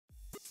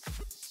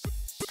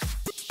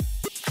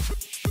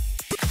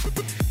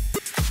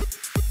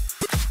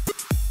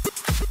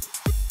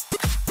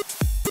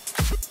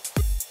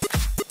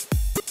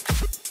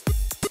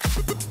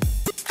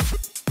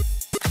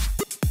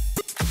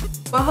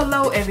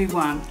Hello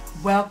everyone,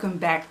 welcome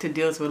back to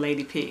Deals with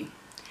Lady P.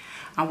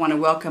 I want to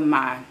welcome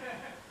my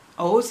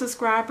old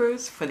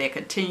subscribers for their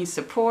continued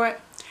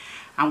support.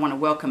 I want to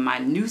welcome my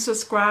new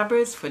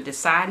subscribers for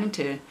deciding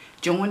to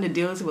join the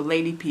Deals with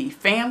Lady P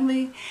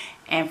family.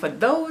 And for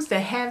those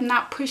that have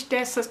not pushed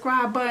that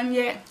subscribe button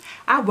yet,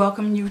 I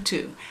welcome you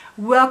too.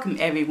 Welcome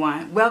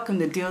everyone, welcome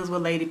to Deals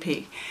with Lady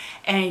P.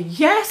 And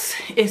yes,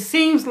 it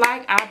seems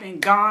like I've been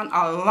gone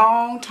a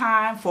long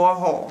time for a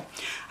haul.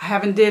 I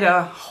haven't did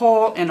a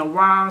haul in a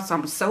while, so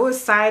I'm so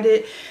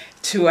excited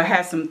to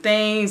have some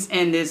things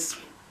in this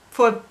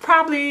for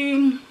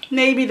probably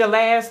maybe the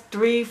last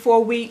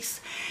 3-4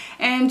 weeks.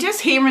 And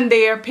just here and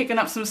there picking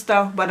up some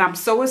stuff, but I'm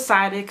so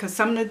excited because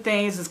some of the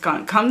things is going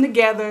to come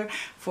together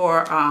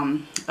for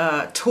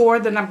a tour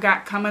that I've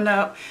got coming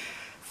up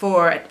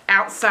for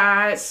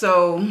outside.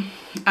 So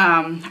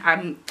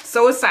I'm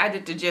so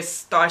excited to just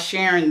start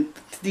sharing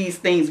these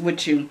things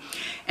with you.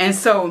 And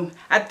so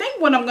I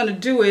think what I'm going to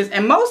do is,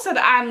 and most of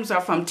the items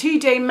are from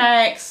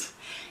TJMax,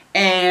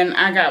 and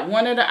I got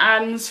one of the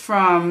items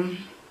from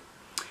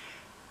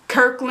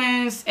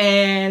Kirklands,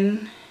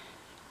 and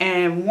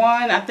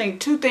one, I think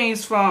 2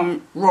 things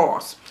from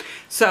Ross.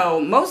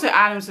 So most of the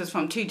items is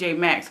from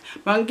TJMax.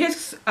 But I'm going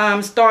to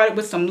get started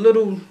with some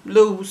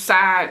little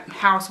side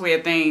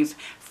houseware things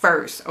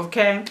first,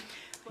 okay?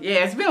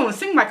 Yeah, it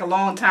seemed like a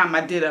long time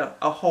I did a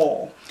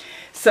haul.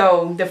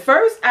 So the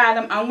first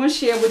item I want to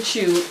share with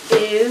you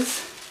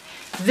is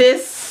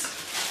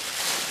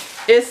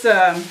this. It's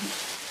a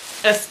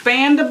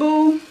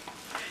expandable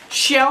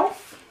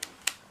shelf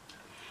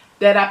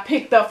that I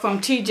picked up from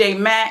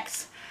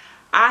TJMax.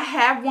 I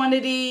have one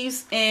of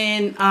these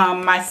in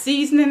my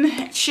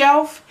seasoning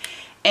shelf,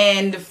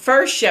 and the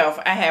first shelf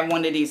I have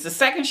one of these. The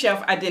second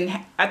shelf I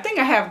didn't. I think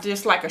I have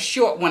just like a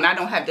short one. I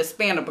don't have the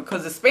expandable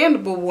because the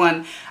expandable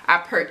one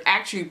I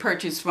actually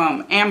purchased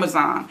from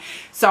Amazon.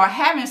 So I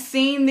haven't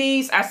seen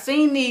these. I've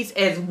seen these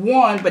as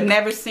one, but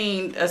never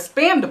seen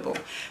expandable.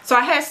 So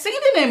I had seen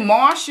it in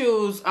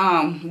Marshall's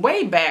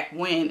way back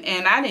when,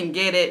 and I didn't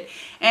get it.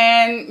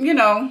 And you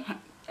know,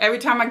 every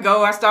time I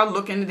go, I start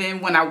looking, and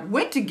then when I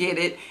went to get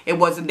it, it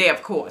wasn't there,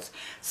 of course.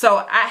 So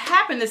I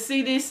happened to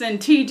see this in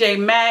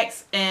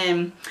TJMax,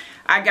 and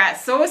I got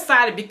so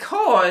excited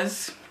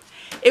because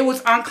it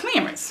was on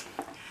clearance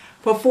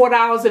for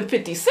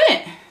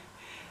 $4.50.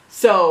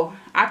 So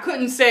I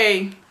couldn't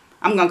say,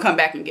 I'm going to come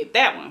back and get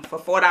that one for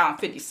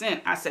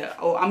 $4.50. I said,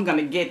 oh, I'm going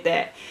to get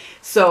that.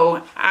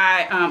 So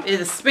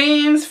it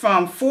spans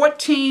from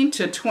 14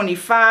 to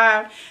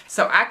 25.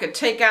 So I could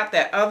take out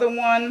that other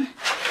one,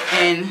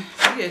 and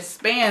it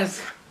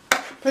spans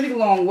pretty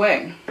long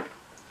way.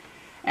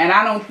 And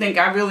I don't think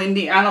I really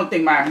need,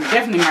 definitely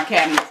my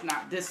cabinet's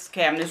not this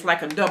cabinet. It's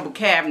like a double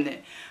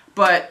cabinet.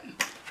 But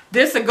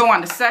this will go on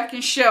the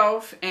second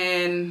shelf,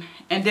 and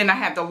then I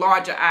have the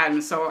larger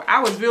items. So I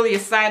was really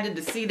excited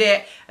to see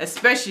that,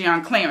 especially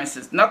on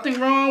clearances. Nothing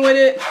wrong with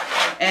it.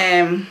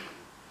 And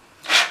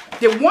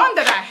the one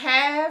that I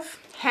have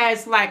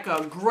has like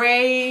a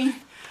gray,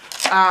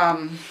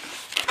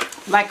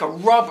 like a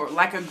rubber,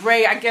 like a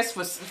gray, I guess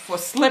for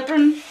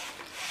slipping,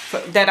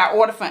 that I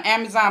ordered from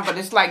Amazon, but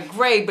it's like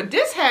gray. But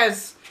this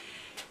has,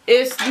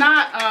 it's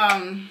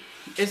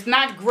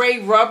not gray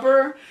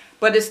rubber,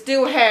 but it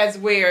still has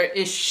where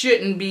it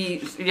shouldn't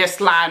be just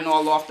sliding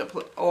all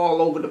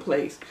over the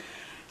place.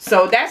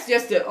 So that's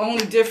just the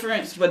only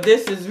difference, but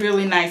this is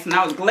really nice, and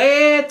I was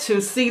glad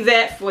to see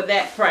that for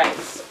that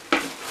price.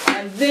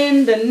 And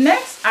then the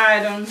next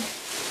item,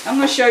 I'm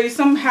going to show you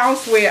some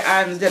houseware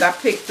items that I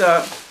picked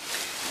up.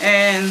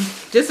 And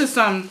this is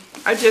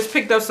I just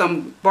picked up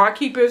some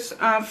barkeeper's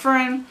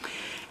friend.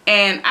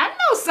 And I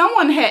know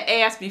someone had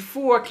asked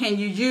before, can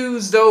you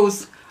use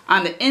those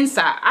on the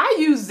inside? I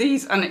use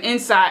these on the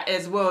inside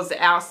as well as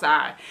the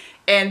outside.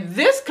 And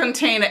this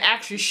container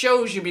actually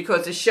shows you,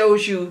 because it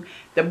shows you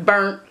the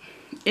burnt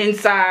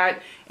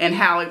inside and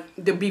how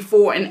the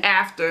before and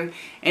after,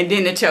 and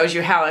then it tells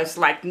you how it's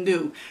like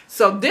new.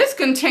 So this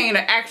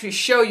container actually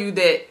show you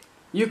that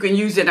you can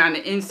use it on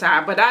the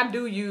inside, but I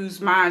do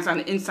use mine on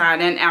the inside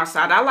and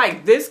outside. I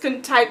like this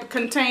type of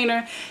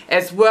container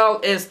as well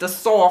as the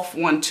soft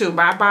one too,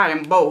 but I buy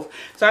them both.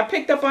 So I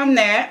picked up on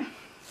that.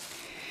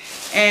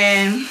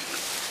 And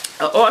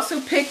I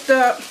also picked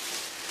up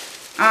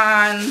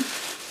on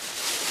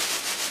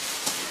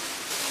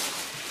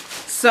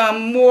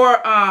some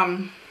more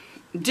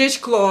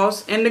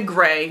dishcloths in the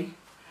gray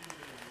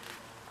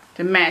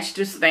to match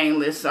the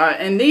stainless.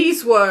 And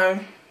these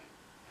were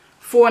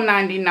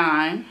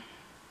 $4.99.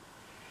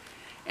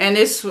 And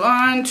it's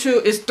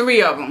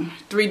 3 of them,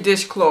 3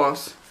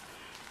 dishcloths.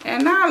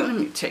 And now let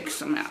me take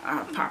some out.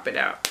 I'll pop it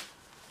out.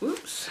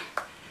 Oops.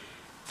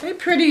 They're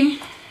pretty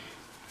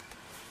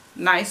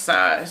nice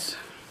size.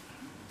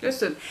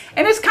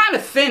 And it's kind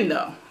of thin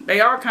though.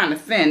 They are kind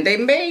of thin. They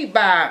made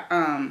by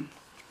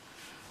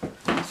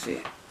let's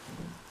see.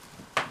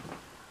 A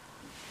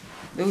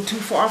little too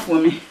far for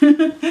me.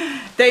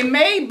 They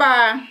made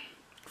by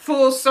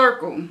Full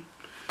Circle.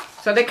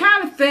 So they're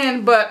kind of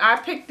thin, but I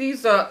picked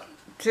these up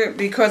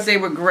because they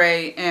were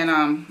gray, and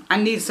I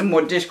needed some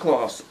more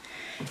dishcloths.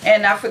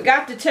 And I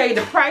forgot to tell you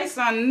the price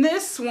on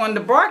this one.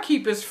 The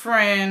Barkeeper's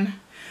Friend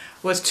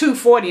was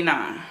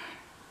 $2.49.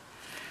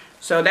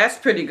 So that's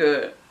pretty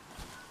good.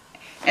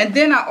 And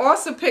then I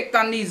also picked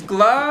on these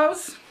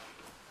gloves.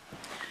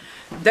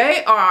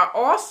 They are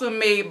also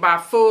made by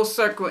Full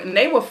Circle, and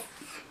they were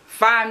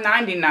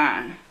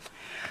 $5.99.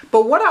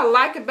 But what I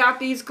like about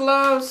these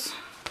gloves,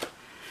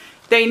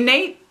 they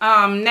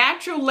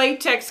natural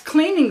latex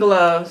cleaning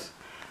gloves,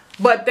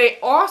 but they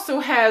also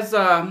has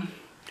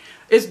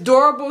it's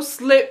durable,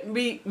 slip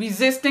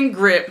resistant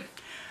grip,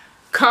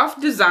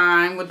 cuff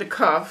design with the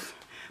cuff.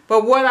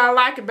 But what I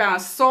like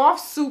about it,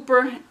 soft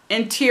super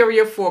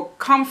interior for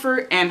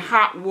comfort and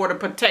hot water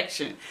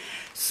protection.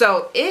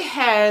 So it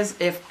has,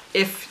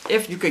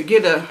 if you could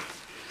get a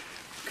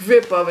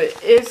grip of it,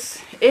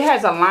 it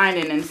has a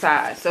lining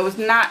inside. So it's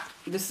not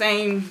the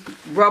same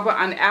rubber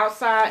on the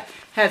outside.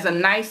 Has a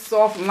nice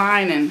soft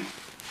lining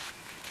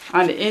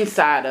on the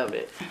inside of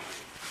it.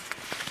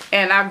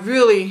 And I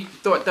really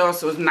thought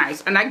those was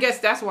nice. And I guess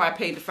that's why I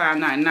paid the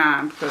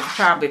 $5.99, because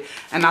probably,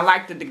 and I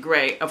liked the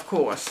gray, of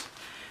course.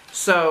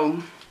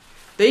 So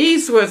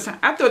these was,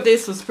 I thought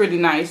this was pretty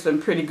nice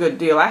and pretty good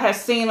deal. I had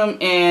seen them,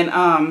 and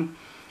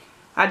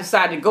I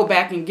decided to go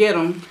back and get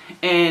them,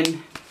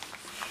 and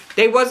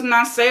they wasn't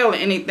on sale or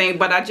anything,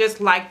 but I just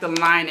liked the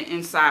lining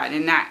inside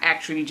and not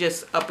actually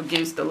just up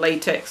against the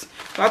latex.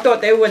 So I thought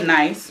they were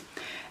nice.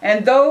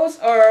 And those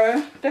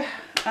are the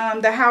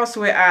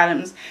houseware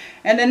items.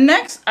 And the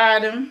next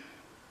item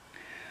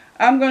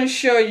I'm going to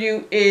show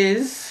you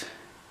is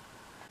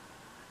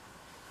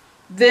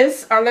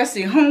this. Let's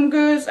see,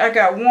 HomeGoods. I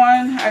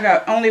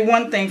got only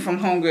one thing from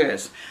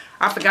HomeGoods.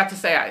 I forgot to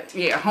say,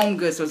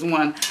 HomeGoods was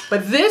one.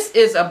 But this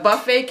is a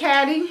buffet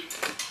caddy,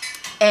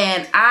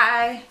 and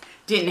I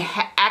didn't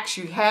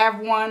actually have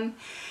one.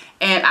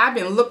 And I've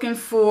been looking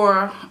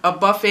for a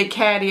buffet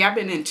caddy. I've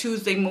been in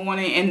Tuesday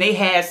morning, and they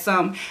had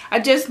some. I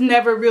just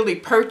never really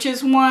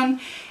purchased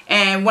one.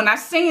 And when I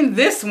seen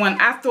this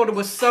one, I thought it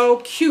was so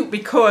cute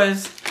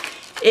because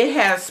it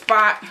has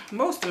spot.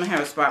 Most of them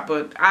have a spot,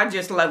 but I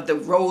just love the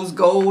rose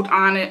gold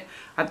on it.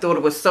 I thought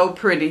it was so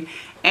pretty.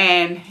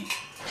 And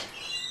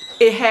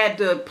it had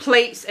the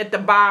plates at the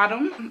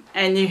bottom,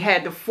 and you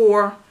had the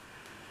 4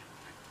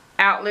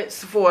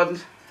 outlets for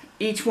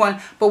each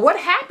one. But what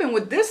happened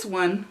with this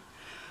one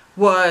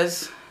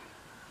was,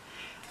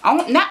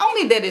 not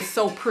only that it's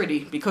so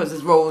pretty because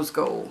it's rose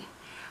gold,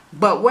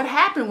 but what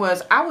happened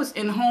was I was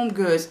in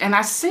HomeGoods and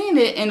I seen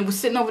it, and it was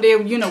sitting over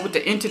there, you know, with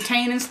the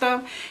entertaining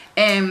stuff,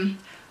 and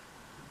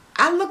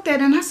I looked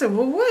at it and I said,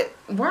 well,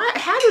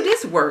 how did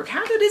this work?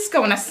 How did this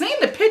go? And I seen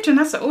the picture and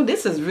I said, oh,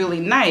 this is really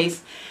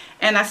nice.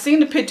 And I seen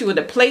the picture with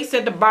the plates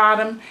at the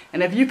bottom,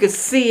 and if you could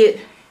see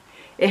it,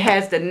 it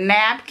has the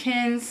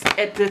napkins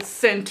at the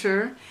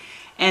center,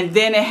 and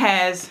then it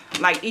has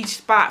like each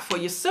spot for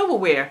your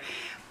silverware.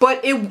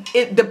 But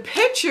the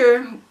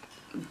picture,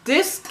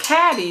 this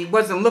caddy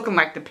wasn't looking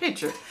like the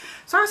picture.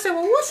 So I said,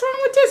 well, what's wrong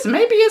with this?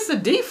 Maybe it's a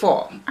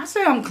default. I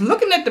said, I'm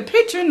looking at the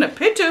picture, and the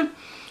picture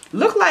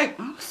looked like,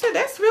 I said,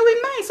 that's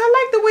really nice.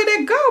 I like the way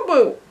that go,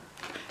 but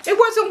it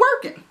wasn't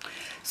working.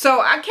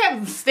 So I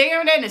kept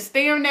staring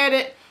at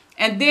it,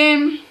 and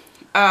then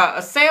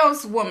a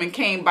saleswoman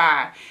came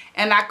by,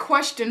 and I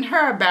questioned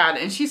her about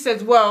it, and she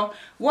says, well,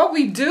 what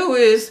we do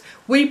is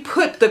we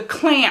put the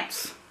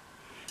clamps.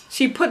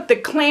 She put the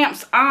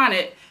clamps on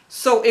it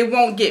so it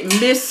won't get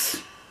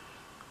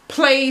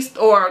misplaced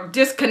or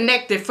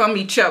disconnected from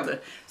each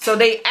other. So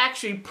they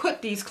actually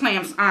put these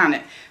clamps on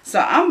it. So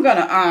I'm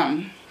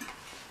gonna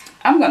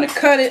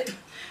cut it,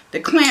 the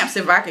clamps,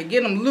 if I could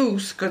get them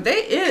loose, because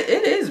it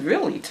is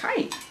really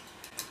tight.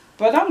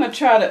 But I'm gonna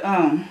try to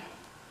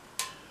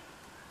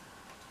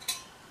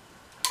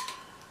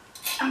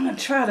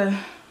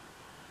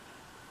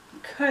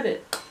cut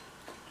it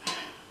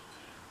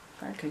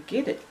if I could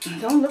get it.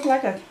 It don't look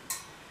like I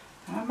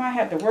might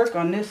have to work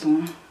on this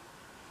one,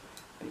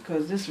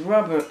 because this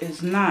rubber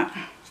is not.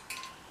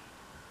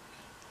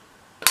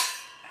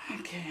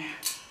 Okay,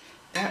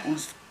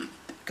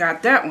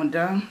 got that one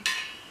done.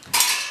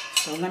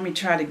 So let me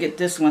try to get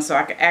this one so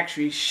I can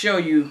actually show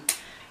you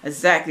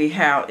exactly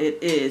how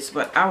it is.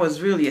 But I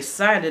was really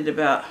excited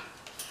about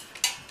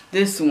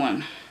this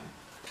one.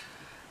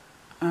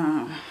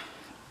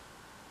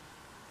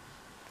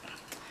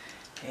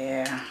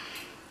 Yeah,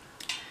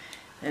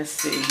 let's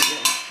see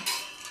here.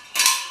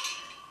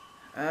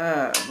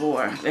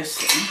 Boy, let's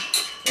see.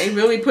 They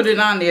really put it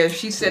on there.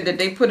 She said that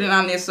they put it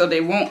on there so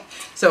it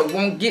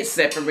won't get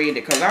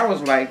separated. Because I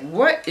was like,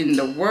 what in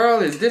the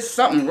world is this?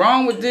 Something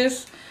wrong with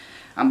this?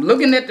 I'm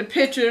looking at the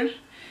picture,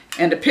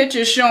 and the picture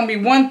is showing me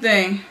one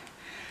thing,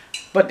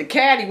 but the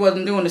caddy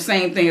wasn't doing the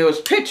same thing. It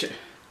was picture.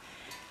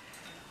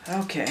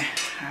 Okay,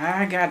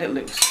 I got it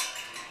loose.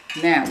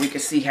 Now we can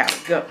see how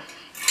it goes.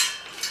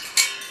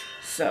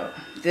 So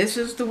this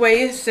is the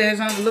way it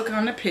says on the look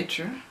on the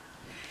picture,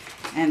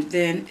 and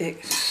then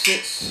it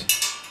sits.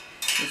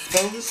 It's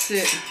supposed to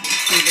sit.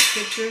 See the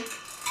picture.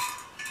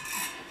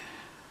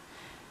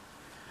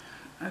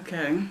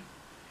 Okay.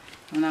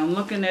 When I'm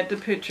looking at the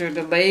picture,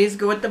 the legs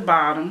go at the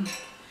bottom,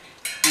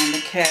 And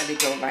the caddy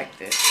go like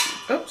this.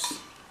 Oops.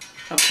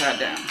 Upside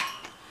down.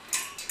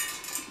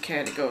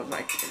 Caddy goes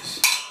like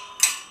this.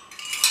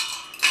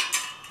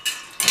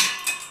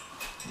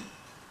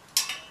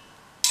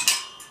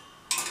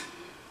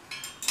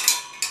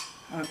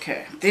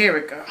 Okay, there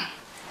we go.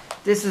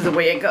 This is the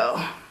way it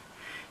go.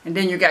 And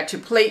then you got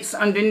your plates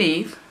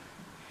underneath.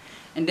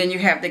 And then you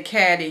have the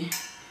caddy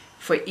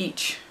for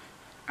each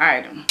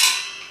item.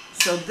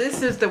 So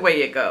this is the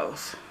way it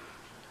goes.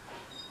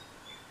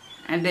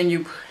 And then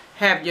you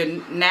have your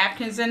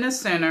napkins in the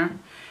center.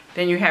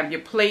 Then you have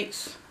your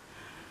plates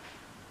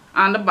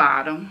on the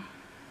bottom.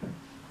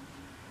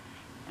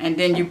 And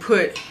then you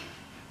put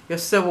your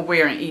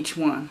silverware in each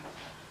one.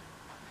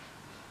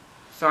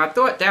 So I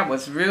thought that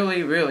was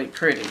really, really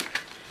pretty.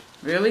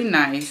 Really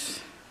nice.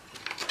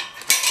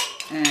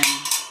 And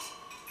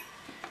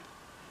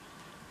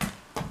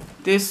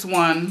this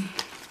one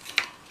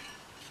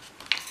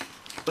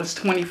was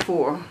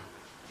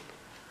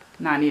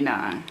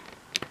 $24.99.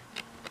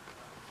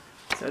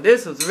 So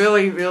this was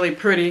really, really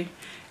pretty.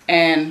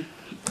 And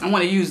I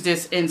want to use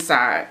this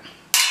inside.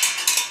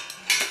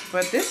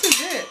 But this is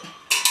it.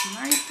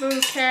 Nice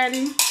little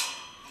caddy.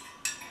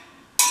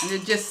 And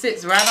it just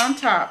sits right on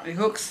top. It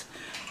hooks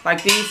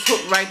like these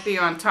hook right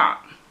there on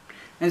top.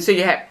 And so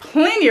you have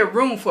plenty of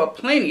room for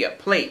plenty of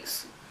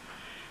plates.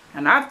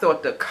 And I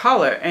thought the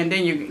color, and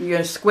then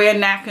your square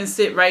napkin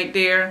sit right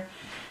there.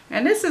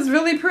 And this is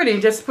really pretty.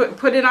 Just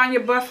put it on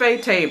your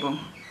buffet table.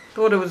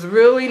 Thought it was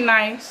really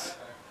nice.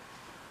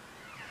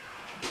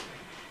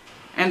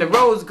 And the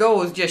rose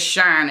gold is just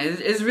shining.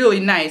 It's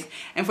really nice.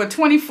 And for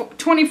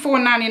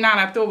 $24.99,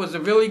 I thought it was a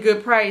really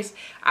good price.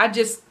 I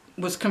just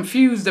was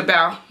confused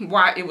about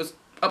why it was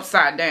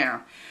upside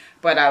down.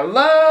 But I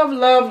love,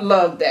 love,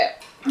 love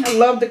that. I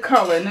love the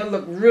color, and it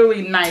looked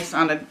really nice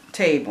on the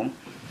table.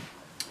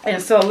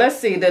 And so let's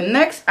see, the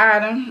next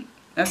item,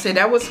 I said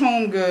that was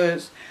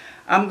HomeGoods.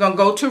 I'm going to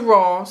go to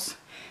Ross.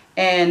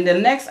 And the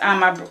next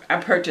item, I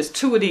purchased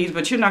 2 of these,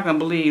 but you're not going to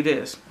believe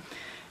this.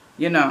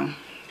 You know,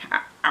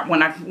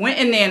 when I went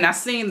in there and I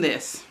seen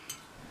this,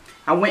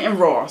 I went in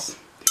Ross.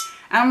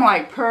 And I'm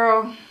like,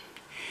 Pearl,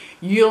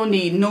 you don't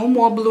need no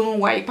more blue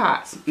and white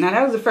pots. Now,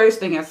 that was the first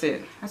thing I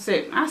said. I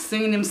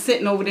seen them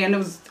sitting over there, and there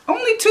was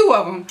only 2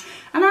 of them.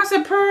 And I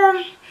said,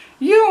 Pearl,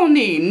 you don't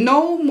need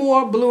no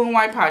more blue and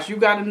white pots. You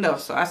got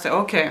enough. So I said,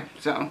 okay.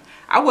 So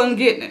I wasn't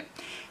getting it.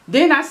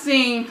 Then I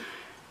saw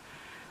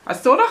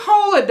the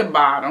hole at the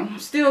bottom.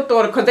 Still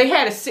thought it, because they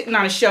had it sitting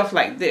on a shelf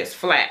like this,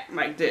 flat,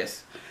 like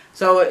this.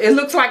 So it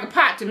looks like a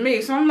pot to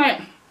me. So I'm like,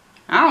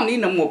 I don't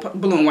need no more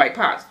blue and white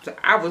pots. So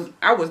I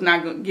was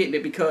not getting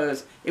it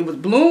because it was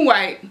blue and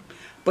white,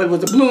 but it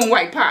was a blue and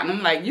white pot. And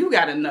I'm like, you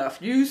got enough.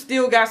 You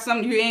still got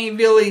something you ain't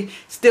really,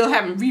 still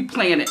haven't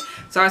replanted.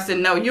 So I said,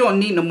 no, you don't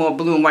need no more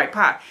blue and white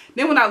pot.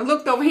 Then when I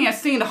looked over here and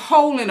seen the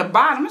hole in the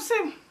bottom, I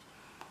said,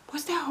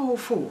 what's that hole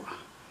for?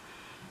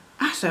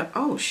 I said,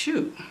 oh,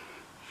 shoot.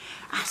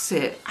 I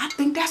said, I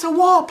think that's a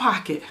wall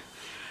pocket.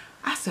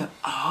 I said,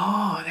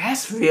 oh,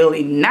 that's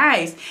really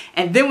nice.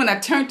 And then when I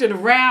turned it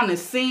around and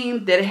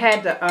seen that it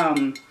had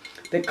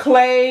the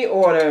clay,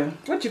 or the,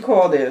 what you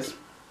call this?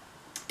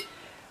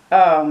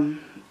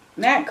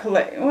 Not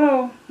clay,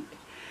 well,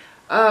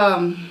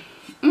 I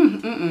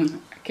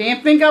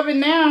can't think of it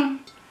now.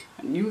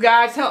 You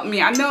guys help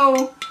me. I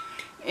know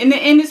in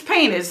this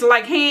painted, it's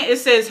like it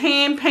says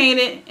hand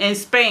painted in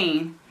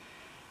Spain.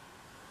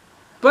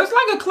 But it's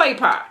like a clay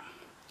pot.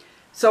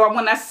 So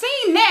when I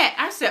seen that,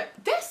 I said,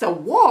 that's a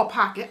wall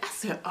pocket. I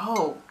said,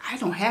 oh, I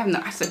don't have no.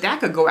 I said,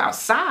 that could go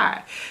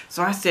outside.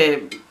 So I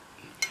said,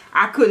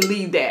 I couldn't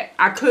leave that.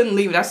 I couldn't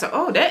leave it. I said,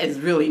 oh, that is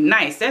really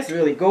nice. That's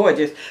really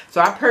gorgeous. So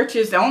I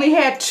purchased, I only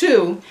had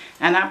 2,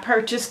 and I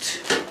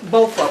purchased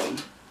both of them.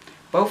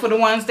 Both of the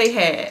ones they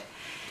had.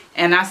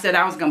 And I said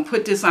I was going to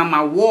put this on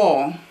my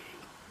wall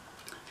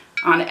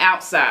on the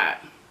outside.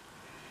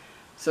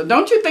 So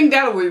don't you think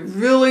that would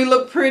really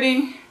look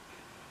pretty?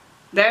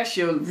 That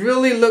should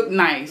really look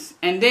nice.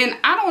 And then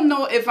I don't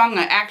know if I'm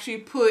going to actually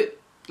put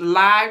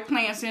live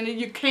plants in it.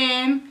 You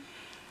can.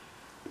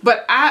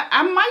 But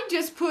I might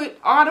just put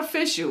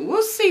artificial.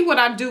 We'll see what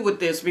I do with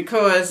this,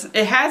 because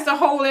it has the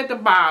hole at the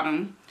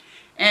bottom.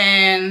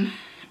 And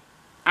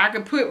I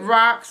could put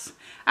rocks.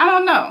 I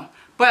don't know.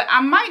 But I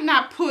might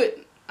not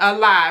put a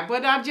live.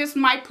 But I just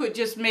might put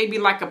just maybe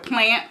like a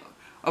plant,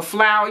 a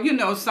flower, you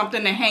know,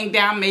 something to hang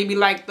down. Maybe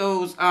like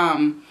those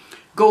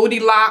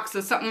Goldilocks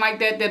or something like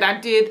that I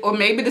did. Or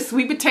maybe the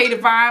sweet potato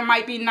vine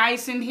might be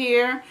nice in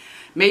here.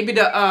 Maybe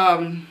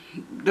the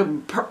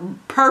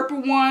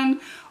purple one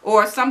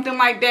or something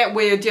like that,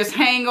 where it just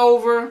hang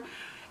over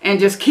and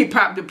just keep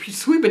up. The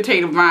sweet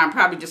potato vine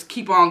probably just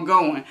keep on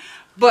going.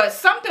 But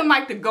something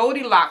like the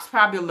Goldilocks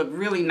probably look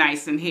really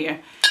nice in here.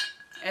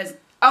 As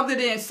other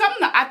than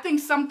something, I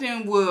think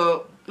something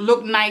will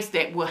look nice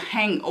that will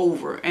hang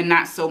over and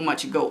not so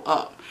much go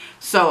up.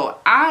 So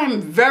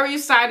I'm very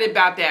excited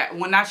about that.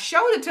 When I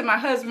showed it to my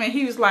husband,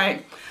 he was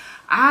like,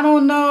 I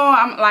don't know.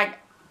 I'm like,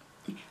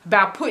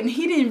 about putting,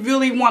 he didn't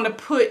really want to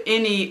put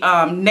any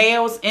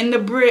nails in the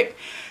brick.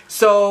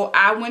 So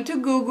I went to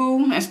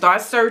Google and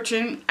started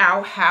searching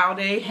out how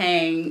they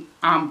hang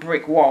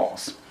brick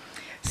walls.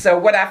 So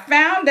what I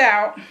found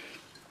out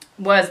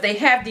was they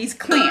have these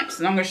clamps,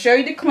 and I'm going to show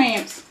you the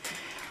clamps.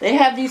 They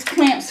have these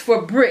clamps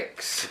for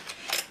bricks,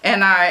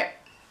 and I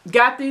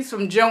got these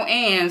from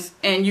Joann's,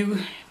 and you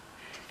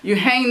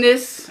hang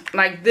this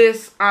like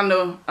this on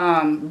the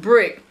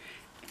brick,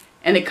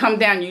 and they come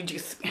down. You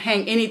just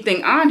hang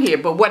anything on here.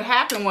 But what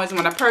happened was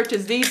when I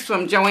purchased these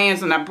from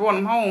Joann's and I brought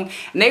them home,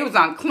 and they was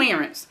on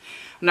clearance.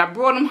 When I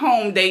brought them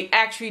home, they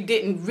actually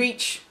didn't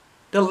reach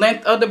the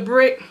length of the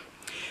brick.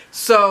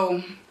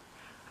 So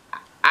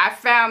I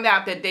found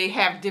out that they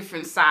have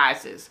different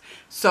sizes.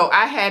 So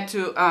I had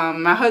to,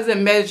 my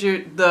husband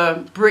measured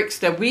the bricks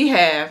that we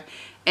have,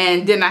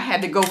 and then I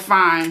had to go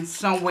find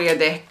somewhere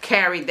that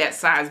carried that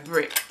size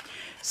brick.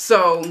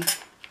 So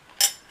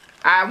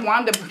I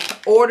wound up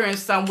ordering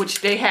some,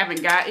 which they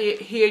haven't got it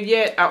here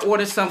yet. I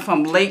ordered some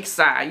from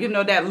Lakeside. You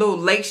know, that little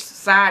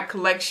Lakeside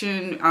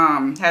collection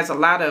has a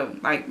lot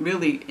of like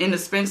really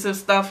inexpensive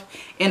stuff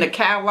in the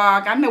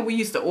catalog. I know we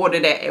used to order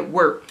that at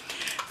work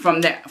from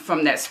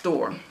that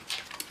store.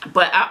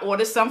 But I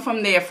ordered some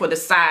from there for the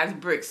size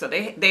bricks. So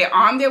they're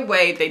on their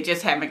way. They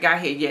just haven't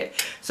got here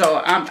yet.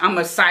 So I'm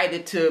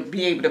excited to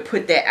be able to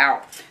put that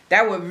out.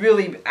 That would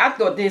really, I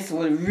thought this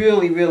was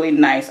really, really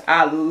nice.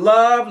 I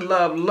love,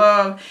 love,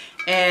 love.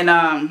 And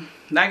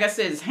like I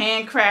said, it's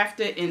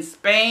handcrafted in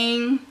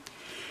Spain.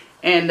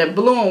 And the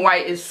blue and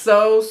white is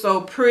so,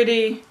 so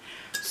pretty.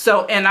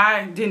 So, and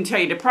I didn't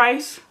tell you the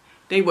price.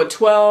 They were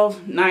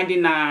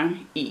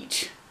 $12.99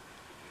 each.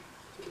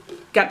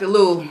 Got the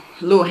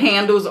little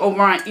handles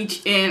over on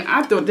each end.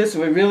 I thought this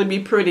would really be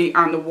pretty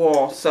on the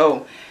wall.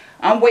 So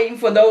I'm waiting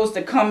for those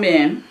to come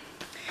in.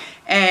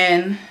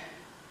 And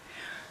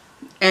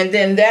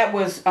then that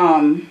was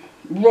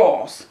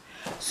Ross.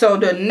 So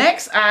the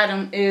next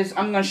item is,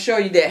 I'm going to show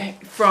you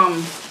that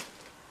from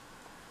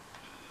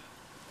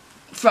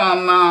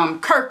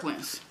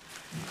Kirklands.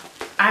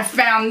 I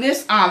found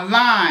this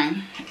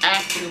online,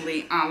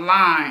 actually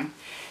online.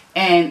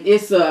 And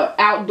it's a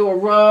outdoor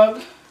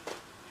rug.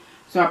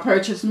 So I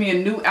purchased me a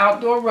new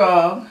outdoor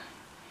rug,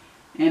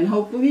 and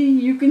hopefully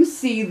you can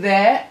see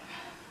that.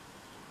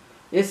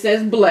 It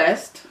says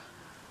blessed,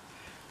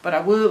 but I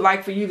would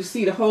like for you to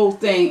see the whole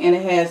thing, and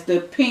it has the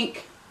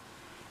pink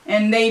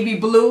and navy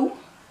blue.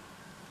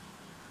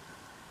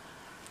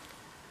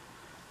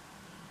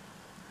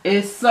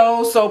 It's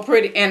so, so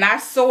pretty, and I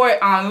saw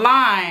it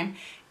online,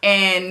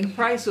 and the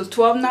price was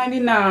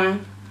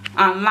 $12.99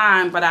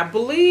 online, but I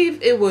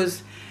believe it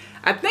was,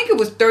 I think it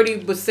was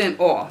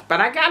 30% off,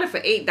 but I got it for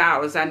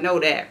 $8. I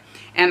know that.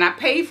 And I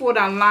paid for it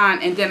online,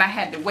 and then I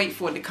had to wait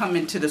for it to come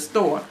into the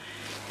store.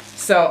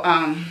 So,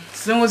 as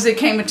soon as it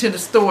came into the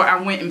store, I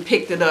went and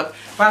picked it up.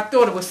 But I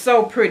thought it was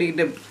so pretty,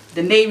 the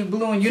navy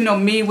blue, and you know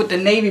me with the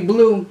navy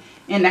blue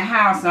in the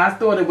house. And I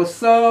thought it was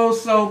so,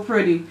 so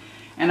pretty.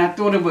 And I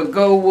thought it would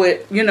go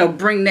with, you know,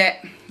 bring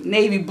that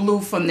navy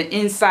blue from the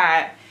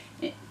inside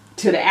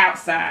to the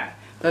outside.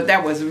 But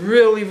that was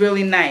really,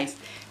 really nice.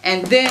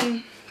 And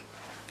then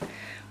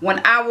when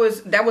that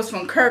was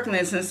from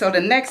Kirklands, and so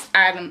the next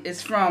item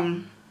is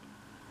from,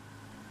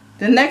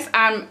 the next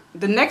item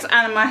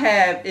I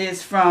have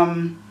is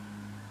from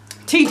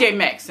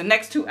TJMax. The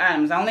next two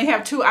items. I only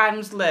have 2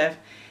 items left,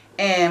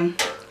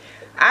 and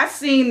I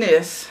seen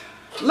this.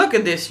 Look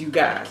at this, you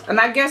guys. And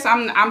I guess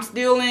I'm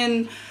still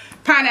in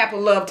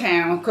pineapple love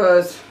town,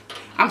 because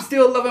I'm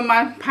still loving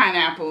my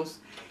pineapples.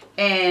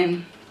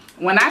 And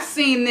when I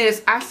seen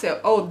this, I said,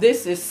 oh,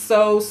 this is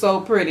so,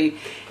 so pretty.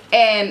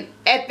 And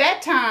at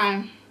that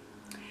time,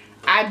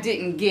 I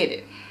didn't get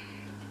it.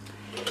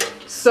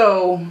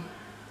 So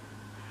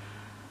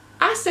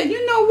I said,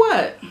 you know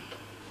what?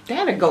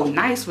 That'll go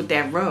nice with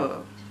that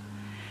rug.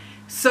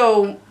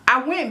 So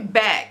I went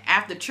back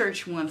after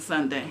church one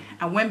Sunday.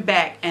 I went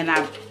back, and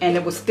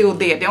it was still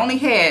there.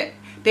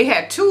 They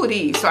had 2 of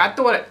these. So I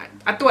thought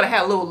I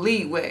had a little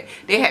leeway.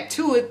 They had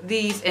 2 of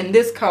these in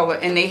this color,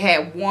 and they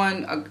had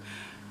one,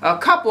 a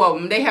couple of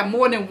them. They have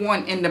more than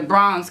one in the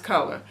bronze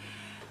color.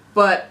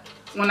 But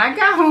when I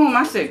got home,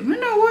 I said, you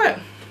know what?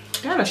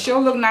 That'll sure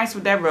look nice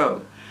with that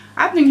rug.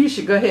 I think you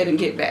should go ahead and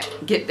get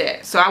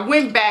that. So I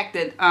went back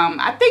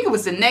I think it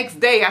was the next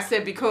day. I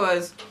said,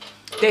 because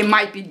they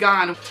might be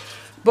gone.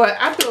 But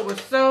I thought it was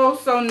so,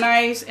 so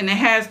nice. And it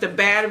has the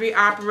battery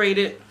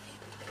operated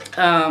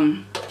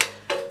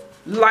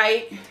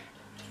light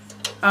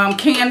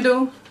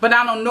candle. But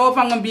I don't know if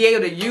I'm going to be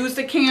able to use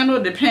the candle.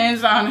 It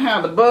depends on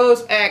how the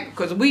bulbs act.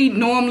 Because we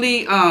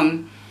normally,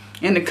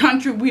 in the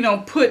country, we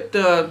don't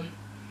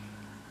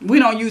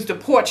use the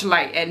porch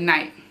light at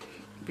night,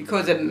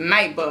 because of the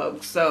night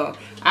bugs. So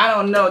I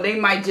don't know, they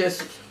might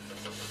just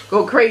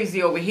go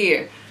crazy over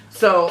here.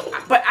 So,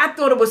 but I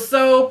thought it was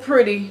so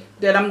pretty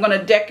that I'm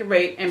gonna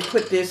decorate and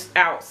put this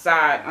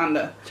outside on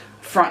the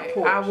front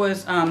porch.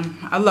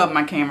 I love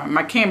my camera.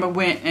 My camera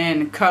went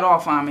and cut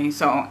off on me,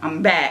 so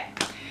I'm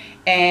back.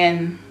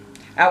 And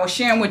I was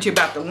sharing with you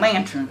about the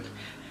lantern,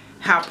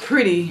 how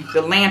pretty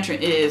the lantern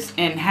is,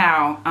 and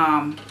how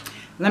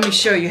let me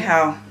show you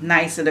how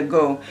nice it'll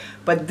go.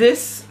 But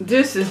this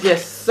is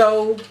just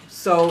so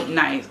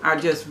nice. I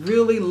just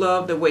really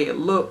love the way it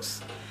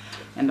looks.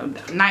 And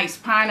the nice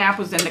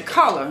pineapples, and the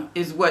color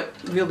is what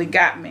really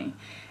got me.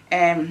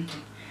 And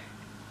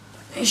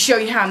show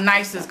you how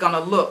nice it's gonna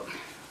look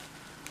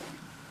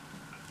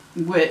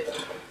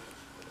with,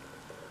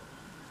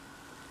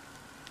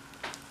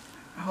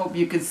 I hope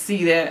you can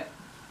see that,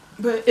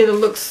 but it'll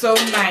look so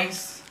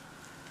nice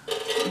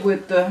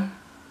with the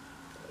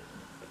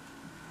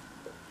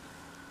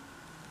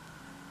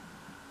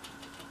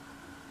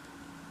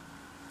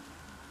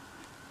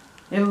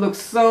it looks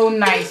so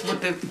nice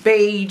with the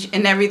beige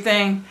and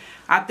everything.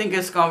 I think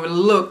it's gonna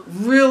look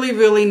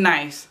really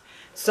nice.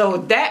 So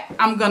that,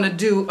 I'm gonna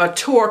do a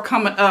tour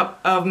coming up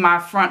of my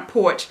front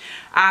porch.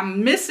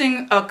 I'm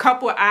missing a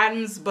couple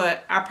items,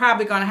 but I'm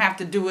probably gonna have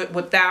to do it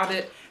without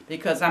it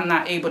because I'm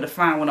not able to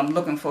find what I'm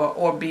looking for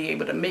or be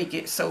able to make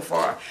it so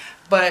far.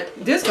 But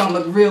this gonna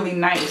look really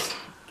nice.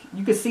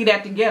 You can see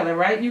that together,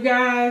 right, you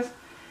guys?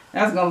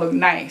 That's gonna look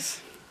nice.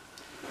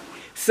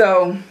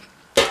 So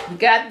we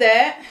got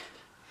that,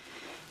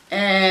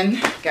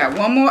 and got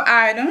one more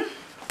item.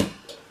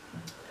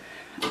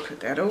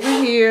 Put that over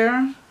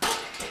here.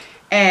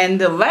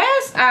 And the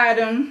last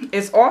item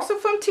is also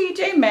from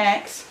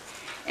TJMax.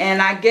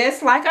 And I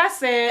guess, like I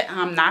said,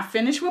 I'm not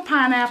finished with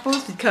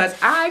pineapples because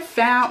I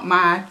found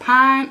my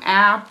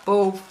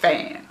pineapple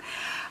fan.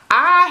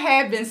 I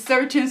have been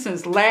searching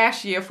since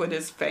last year for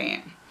this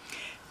fan.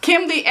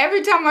 Kimberly,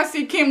 every time I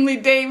see Kimberly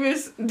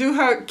Davis do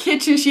her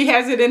kitchen, she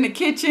has it in the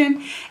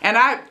kitchen. And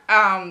I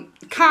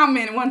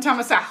commented one time,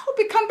 I said, I hope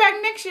it come back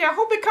next year. I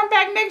hope it come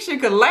back next year.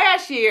 Because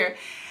last year,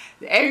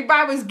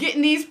 everybody was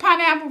getting these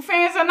pineapple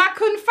fans and I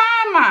couldn't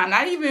find mine.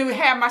 I even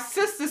had my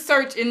sister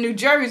search in New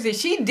Jersey.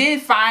 She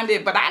did find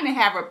it, but I didn't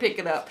have her pick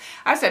it up.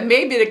 I said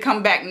maybe it'll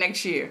come back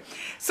next year.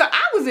 So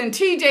I was in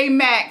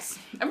TJMax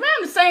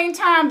around the same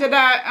time that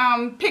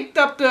I picked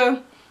up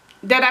that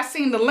I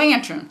seen the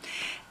lantern.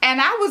 And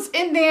I was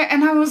in there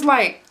and I was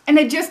like, and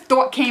it just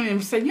thought came in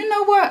and said, you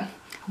know what?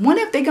 I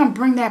wonder if they're going to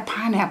bring that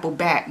pineapple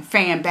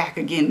fan back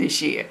again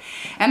this year.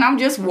 And I'm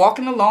just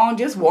walking along,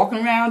 just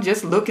walking around,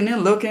 just looking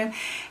and looking.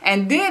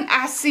 And then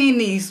I seen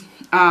these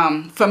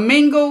pink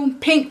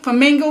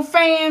flamingo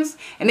fans.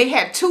 And they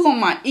had two of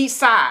them on each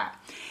side.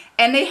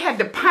 And they had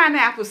the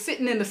pineapple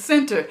sitting in the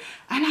center.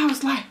 And I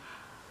was like,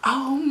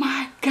 oh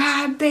my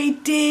God, they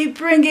did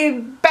bring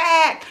it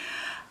back.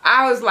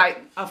 I was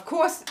like, of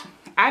course,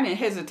 I didn't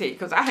hesitate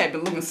because I had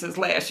been looking since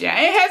last year.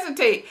 I didn't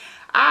hesitate.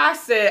 I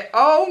said,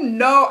 oh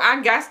no,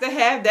 I got to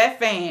have that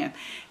fan.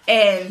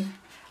 And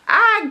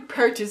I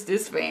purchased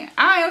this fan.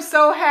 I am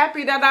so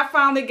happy that I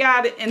finally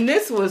got it. And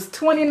this was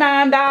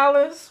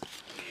 $29.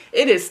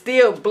 It is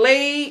still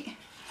Blade.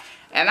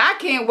 And I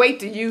can't wait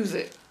to use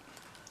it.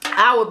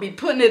 I will be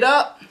putting it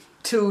up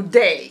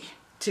today.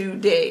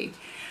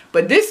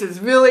 But this is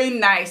really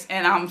nice.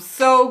 And I'm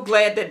so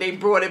glad that they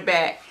brought it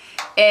back.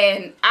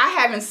 And I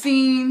haven't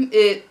seen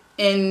it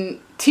in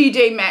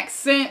TJMax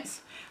since.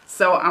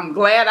 So I'm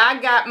glad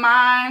I got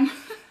mine,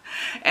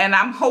 and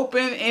I'm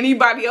hoping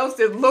anybody else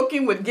that's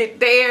looking would get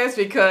theirs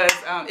because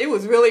it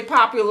was really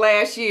popular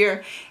last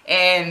year,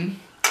 and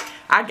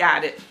I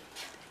got it.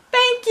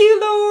 Thank you,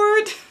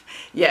 Lord.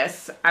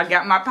 Yes, I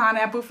got my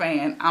pineapple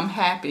fan. I'm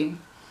happy.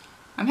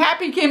 I'm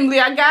happy, Kimberly.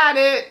 I got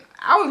it.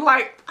 I was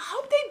like, I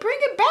hope they bring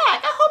it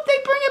back. I hope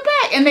they bring it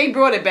back. And they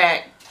brought it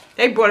back.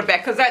 They brought it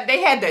back because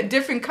they had the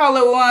different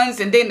color ones,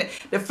 and then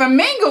the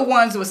flamingo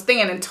ones were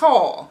standing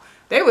tall.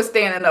 They were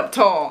standing up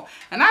tall.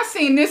 And I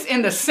seen this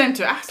in the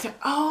center. I said,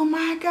 oh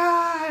my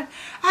God,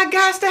 I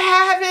got to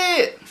have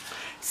it.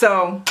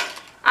 So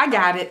I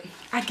got it.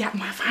 I got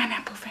my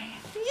pineapple fan.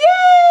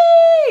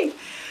 Yay!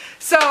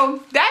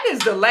 So that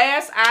is the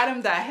last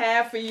item that I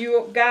have for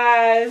you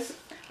guys.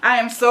 I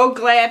am so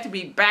glad to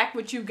be back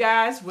with you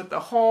guys with the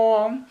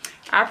haul.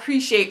 I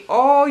appreciate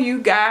all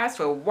you guys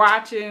for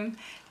watching.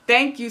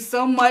 Thank you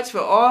so much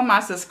for all my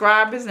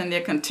subscribers and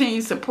their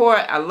continued support.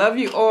 I love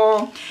you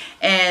all.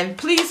 And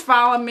please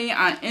follow me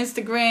on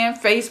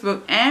Instagram,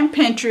 Facebook, and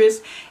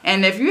Pinterest.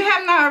 And if you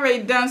have not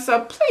already done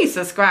so, please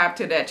subscribe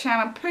to that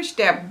channel. Push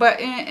that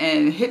button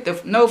and hit the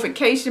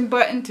notification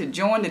button to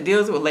join the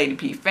Deals with Lady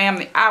P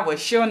family. I would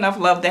sure enough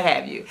love to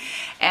have you.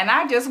 And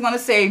I just want to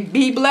say,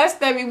 be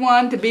blessed,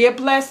 everyone, to be a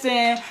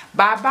blessing.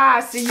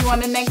 Bye-bye. See you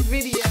on the next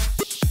video.